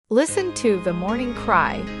Listen to The Morning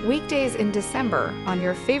Cry weekdays in December on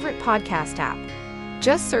your favorite podcast app.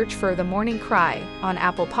 Just search for The Morning Cry on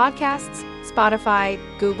Apple Podcasts, Spotify,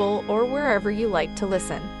 Google, or wherever you like to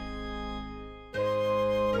listen.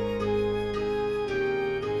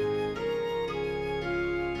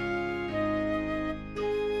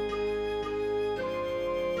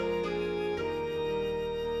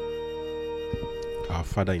 Our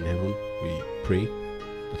Father in heaven, we pray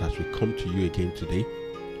that as we come to you again today,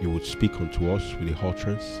 you would speak unto us with a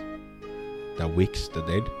utterance that wakes the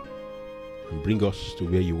dead and bring us to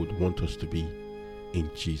where you would want us to be. In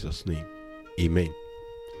Jesus' name, amen.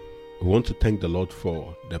 We want to thank the Lord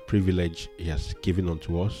for the privilege he has given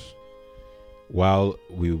unto us while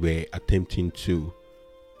we were attempting to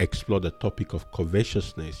explore the topic of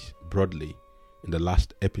covetousness broadly in the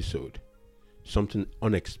last episode. Something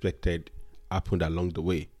unexpected happened along the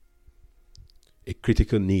way. A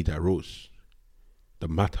critical need arose, the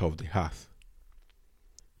matter of the hearth.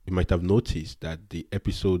 You might have noticed that the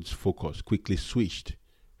episode's focus quickly switched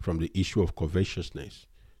from the issue of covetousness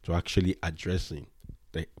to actually addressing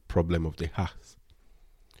the problem of the hearth,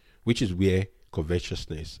 which is where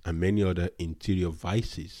covetousness and many other interior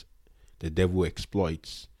vices the devil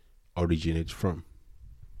exploits originate from.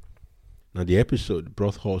 Now, the episode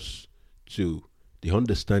brought us to the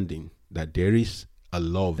understanding that there is a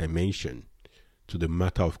love dimension to the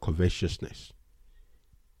matter of covetousness.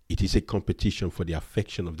 It is a competition for the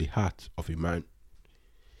affection of the heart of a man.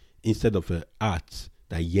 Instead of a heart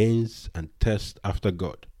that yearns and thirsts after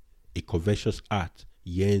God, a covetous heart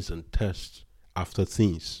yearns and thirsts after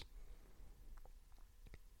things,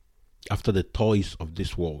 after the toys of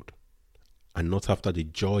this world, and not after the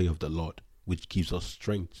joy of the Lord, which gives us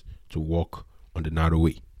strength to walk on the narrow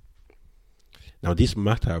way. Now, this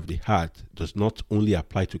matter of the heart does not only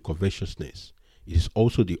apply to covetousness, it is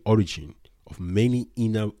also the origin of many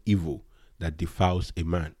inner evil that defiles a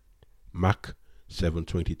man. Mark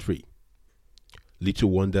 7:23. Little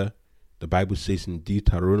wonder, the Bible says in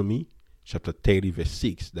Deuteronomy chapter 30 verse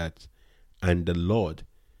 6 that, "And the Lord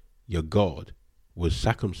your God will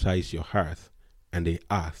circumcise your heart and the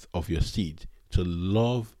heart of your seed to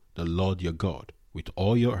love the Lord your God with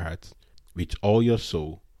all your heart, with all your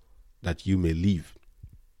soul, that you may live."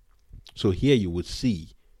 So here you would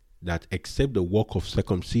see that except the work of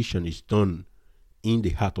circumcision is done in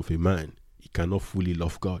the heart of a man, he cannot fully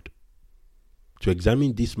love God. To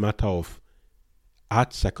examine this matter of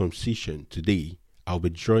heart circumcision today, I'll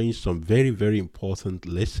be drawing some very, very important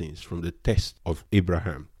lessons from the test of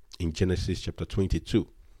Abraham in Genesis chapter 22.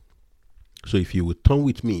 So if you would turn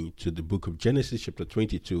with me to the book of Genesis chapter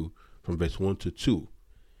 22 from verse 1 to 2.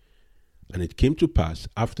 "And it came to pass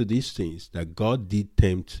after these things that God did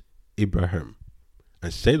tempt Abraham,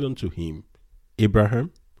 and said unto him,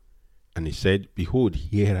 Abraham? And he said, Behold,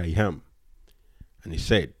 here I am. And he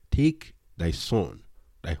said, Take thy son,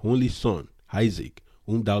 thy only son, Isaac,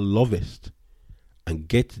 whom thou lovest, and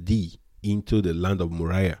get thee into the land of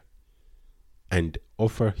Moriah, and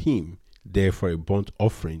offer him there for a burnt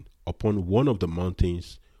offering upon one of the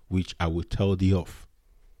mountains which I will tell thee of."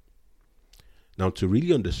 Now, to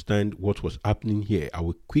really understand what was happening here, I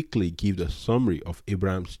will quickly give the summary of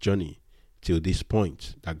Abraham's journey till this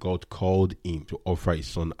point that God called him to offer his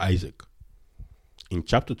son Isaac. In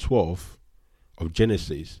chapter 12 of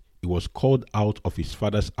Genesis, he was called out of his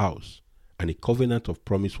father's house, and a covenant of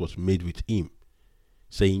promise was made with him,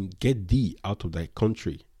 saying, "Get thee out of thy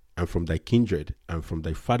country, and from thy kindred, and from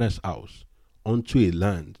thy father's house, unto a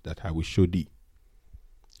land that I will show thee."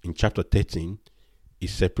 In chapter 13, he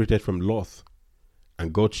separated from Lot,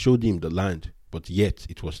 and God showed him the land, but yet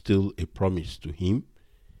it was still a promise to him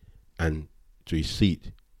and to his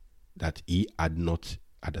seed that he had not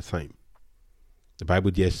at the time. The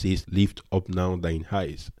Bible there says, "Lift up now thine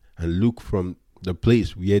eyes, and look from the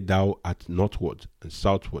place where thou art northward, and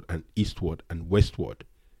southward, and eastward, and westward."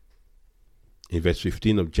 In verse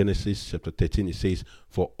 15 of Genesis chapter 13, it says,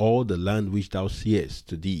 "For all the land which thou seest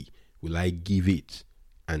to thee will I give it,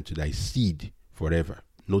 and to thy seed forever."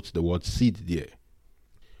 Note the word seed there.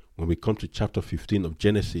 When we come to chapter 15 of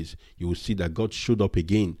Genesis, you will see that God showed up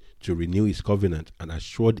again to renew his covenant and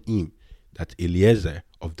assured him that Eliezer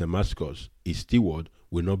of Damascus, his steward,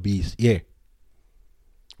 will not be his heir.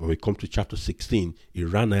 When we come to chapter 16, he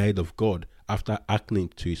ran ahead of God after hearkening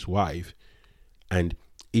to his wife, and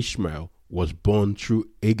Ishmael was born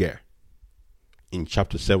through Hagar. In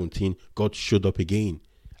chapter 17, God showed up again,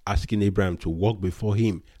 asking Abraham to walk before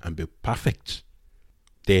him and be perfect.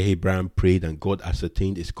 There Abraham prayed, and God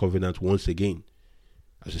ascertained his covenant once again.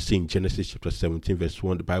 As you see in Genesis chapter 17 verse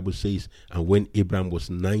 1, the Bible says, "And when Abraham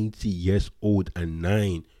was 90 years old and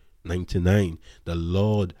 9, 99, the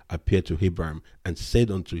Lord appeared to Abraham and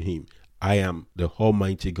said unto him, I am the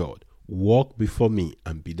Almighty God. Walk before me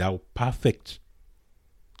and be thou perfect.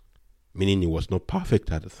 Meaning he was not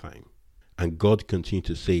perfect at the time. And God continued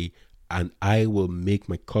to say, and I will make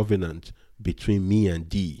my covenant between me and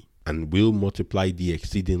thee, and will multiply thee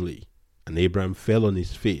exceedingly. And Abraham fell on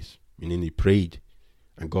his face, meaning he prayed,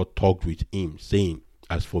 and God talked with him, saying,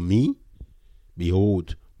 as for me,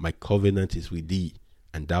 behold, my covenant is with thee,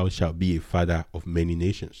 and thou shalt be a father of many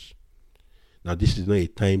nations. Now, this is not a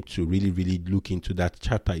time to really look into that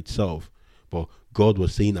chapter itself, but God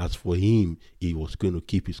was saying as for him, he was going to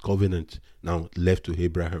keep his covenant, now left to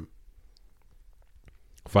Abraham.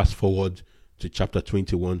 Fast forward to chapter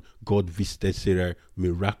 21, God visited Sarah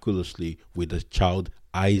miraculously with a child,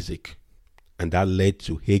 Isaac, and that led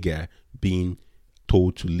to Hagar being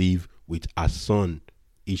told to live with her son,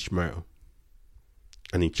 Ishmael.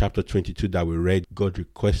 And in chapter 22 that we read, God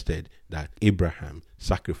requested that Abraham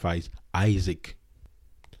sacrifice Isaac.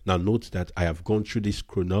 Now note that I have gone through this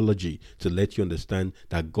chronology to let you understand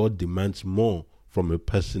that God demands more from a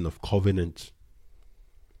person of covenant.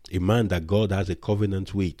 A man that God has a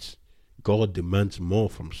covenant with, God demands more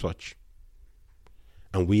from such.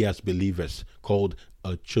 And we as believers, called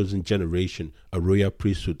a chosen generation, a royal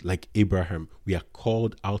priesthood like Abraham, we are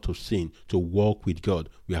called out of sin to walk with God.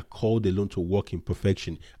 We are called alone to walk in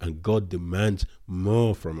perfection, and God demands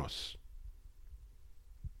more from us.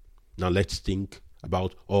 Now let's think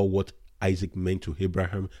about all what Isaac meant to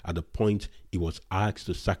Abraham at the point he was asked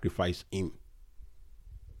to sacrifice him.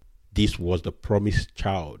 This was the promised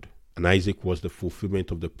child, and Isaac was the fulfillment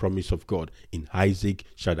of the promise of God. In Isaac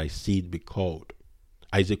shall thy seed be called.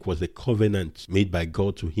 Isaac was the covenant made by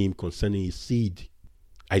God to him concerning his seed.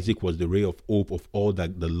 Isaac was the ray of hope of all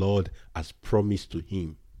that the Lord has promised to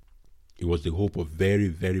him. It was the hope of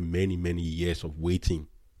very many years of waiting.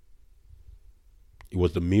 It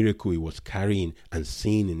was the miracle he was carrying and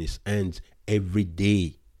seeing in his hands every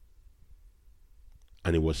day.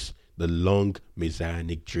 And it was the long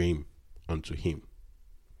messianic dream unto him.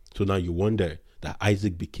 So now you wonder that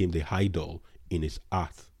Isaac became the idol in his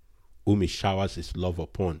heart, whom he showers his love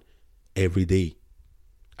upon every day.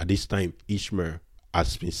 At this time, Ishmael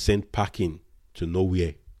has been sent packing to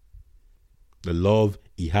nowhere. The love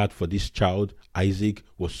he had for this child, Isaac,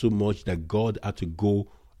 was so much that God had to go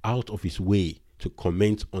out of his way to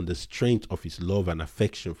comment on the strength of his love and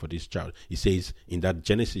affection for this child. He says in that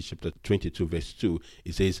Genesis chapter 22 verse 2,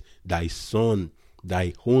 he says, thy son,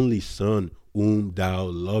 thy only son, whom thou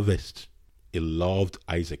lovest. He loved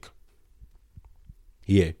Isaac.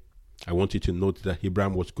 Here, I want you to note that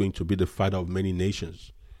Abraham was going to be the father of many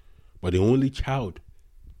nations, but the only child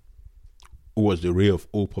who was the ray of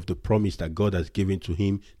hope of the promise that God has given to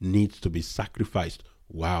him needs to be sacrificed.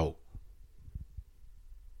 Wow.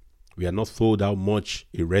 We are not told how much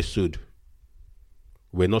he wrestled.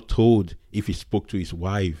 We're not told if he spoke to his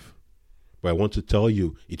wife. But I want to tell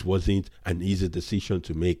you, it wasn't an easy decision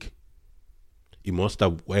to make. He must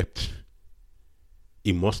have wept.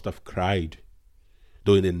 He must have cried.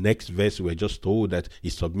 Though in the next verse we're just told that he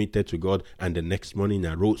submitted to God and the next morning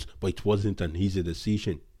arose, but it wasn't an easy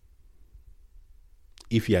decision.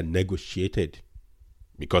 If he had negotiated,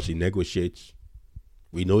 because he negotiates,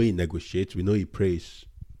 we know he negotiates, we know he prays,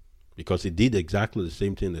 because he did exactly the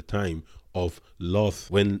same thing in the time of Lot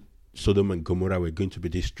when Sodom and Gomorrah were going to be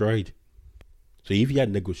destroyed. So if he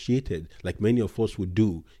had negotiated, like many of us would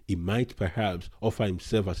do, he might perhaps offer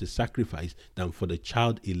himself as a sacrifice than for the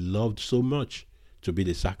child he loved so much to be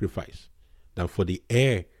the sacrifice, than for the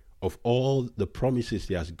heir of all the promises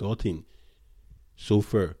he has gotten so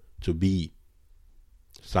far to be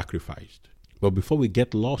sacrificed. But before we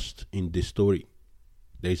get lost in this story,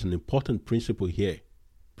 there is an important principle here.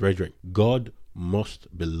 Brethren, God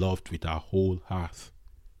must be loved with our whole heart.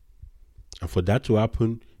 And for that to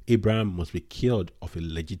happen, Abraham must be cured of a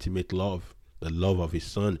legitimate love, the love of his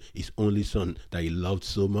son, his only son that he loved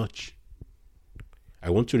so much. I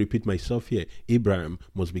want to repeat myself here. Abraham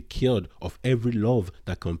must be cured of every love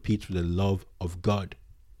that competes with the love of God.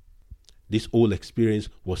 This whole experience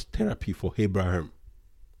was therapy for Abraham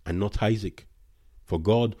and not Isaac. For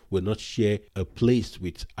God will not share a place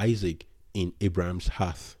with Isaac in Abraham's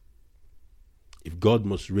heart. If God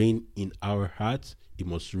must reign in our hearts, he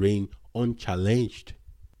must reign unchallenged.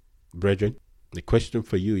 Brethren, the question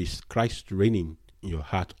for you is Christ reigning in your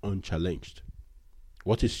heart unchallenged?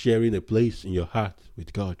 What is sharing a place in your heart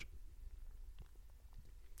with God?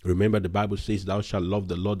 Remember, the Bible says, thou shalt love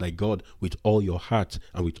the Lord thy God with all your heart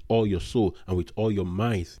and with all your soul and with all your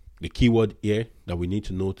might. The key word here that we need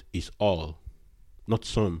to note is all, not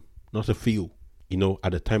some, not a few. You know,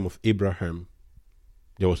 at the time of Abraham,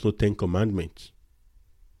 There was no 10 commandments.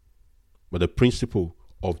 But the principle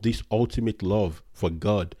of this ultimate love for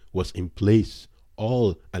God was in place.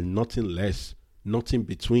 All and nothing less, nothing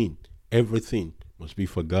between. Everything must be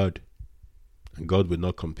for God. And God will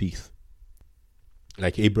not compete.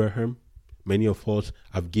 Like Abraham, many of us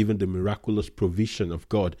have given the miraculous provision of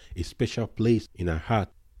God a special place in our heart,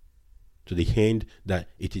 to the end that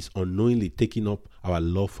it is unknowingly taking up our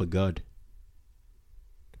love for God.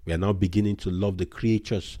 We are now beginning to love the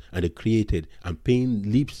creatures and the created and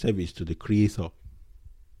paying lip service to the Creator.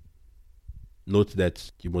 Note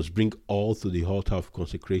that you must bring all to the altar of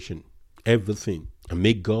consecration, everything, and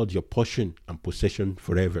make God your portion and possession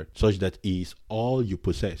forever, such that He is all you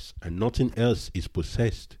possess and nothing else is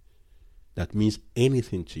possessed that means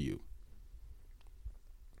anything to you.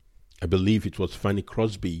 I believe it was Fanny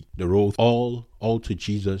Crosby that wrote, all to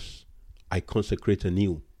Jesus I consecrate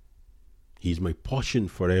anew. He is my portion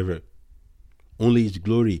forever. Only His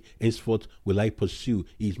glory henceforth will I pursue.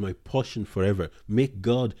 He is my portion forever. Make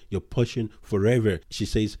God your portion forever. She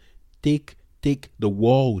says, take the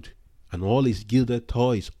world and all its gilded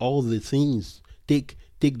toys, all the things. Take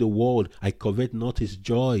the world. I covet not its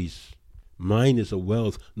joys. Mine is a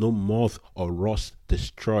wealth no moth or rust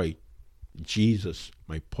destroy. Jesus,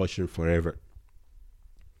 my portion forever.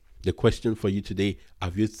 The question for you today,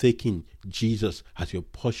 have you taken Jesus as your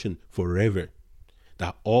portion forever?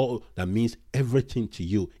 That all that means everything to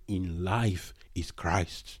you in life is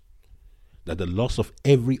Christ. That the loss of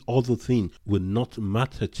every other thing will not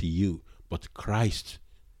matter to you, but Christ.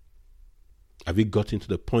 Have you gotten to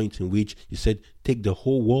the point in which you said, take the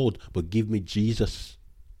whole world, but give me Jesus?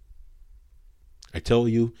 I tell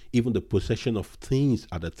you, even the possession of things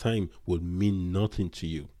at the time will mean nothing to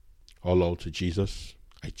you. All to Jesus,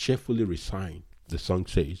 I cheerfully resign. The song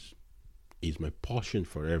says, He is my portion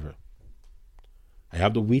forever. I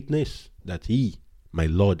have the witness that He, my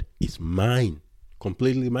Lord, is mine,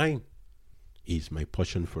 completely mine. He is my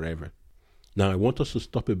portion forever. Now I want us to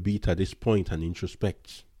stop a bit at this point and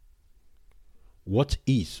introspect. What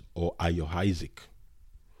is or are your Isaac?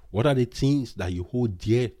 What are the things that you hold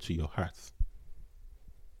dear to your heart?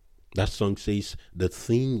 That song says, the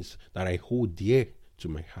things that I hold dear to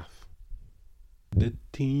my heart. The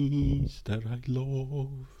things that I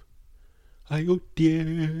love, I hold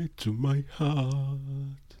dear to my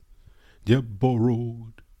heart. They're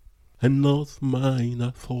borrowed and not mine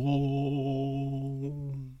at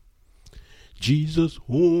all. Jesus,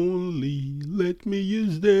 only let me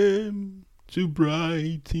use them to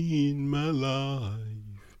brighten my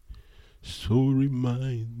life. So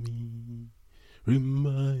remind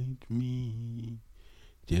me,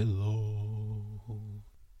 dear Lord.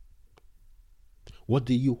 What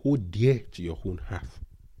do you hold dear to your own heart?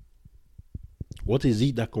 What is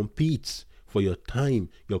it that competes for your time,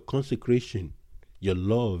 your consecration, your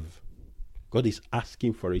love? God is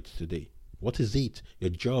asking for it today. What is it? Your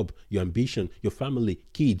job, your ambition, your family,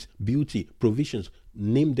 kids, beauty, provisions,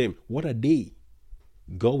 name them. What are they?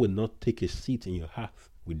 God will not take a seat in your heart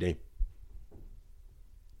with them.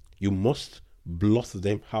 You must blot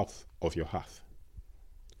them out of your heart.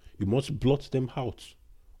 You must blot them out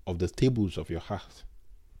of the tables of your heart.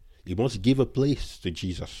 You must give a place to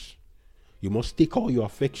Jesus. You must take all your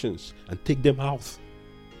affections and take them out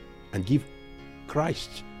and give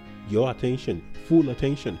Christ your attention, full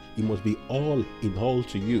attention. It must be all in all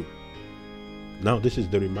to you. Now this is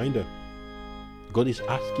the reminder. God is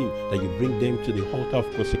asking that you bring them to the altar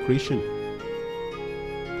of consecration.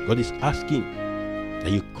 God is asking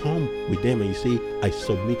that you come with them and you say, I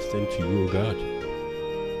submit them to you, O God.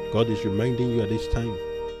 God is reminding you at this time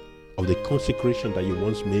of the consecration that you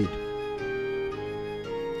once made.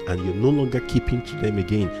 And you're no longer keeping to them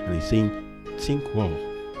again. And He's saying, think well.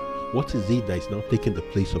 What is it that is now taking the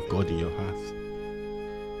place of God in your heart?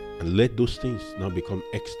 And let those things now become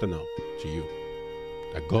external to you.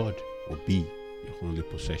 That God will be your only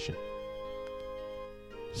possession.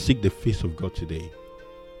 Seek the face of God today,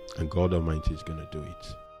 and God Almighty is going to do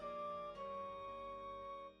it.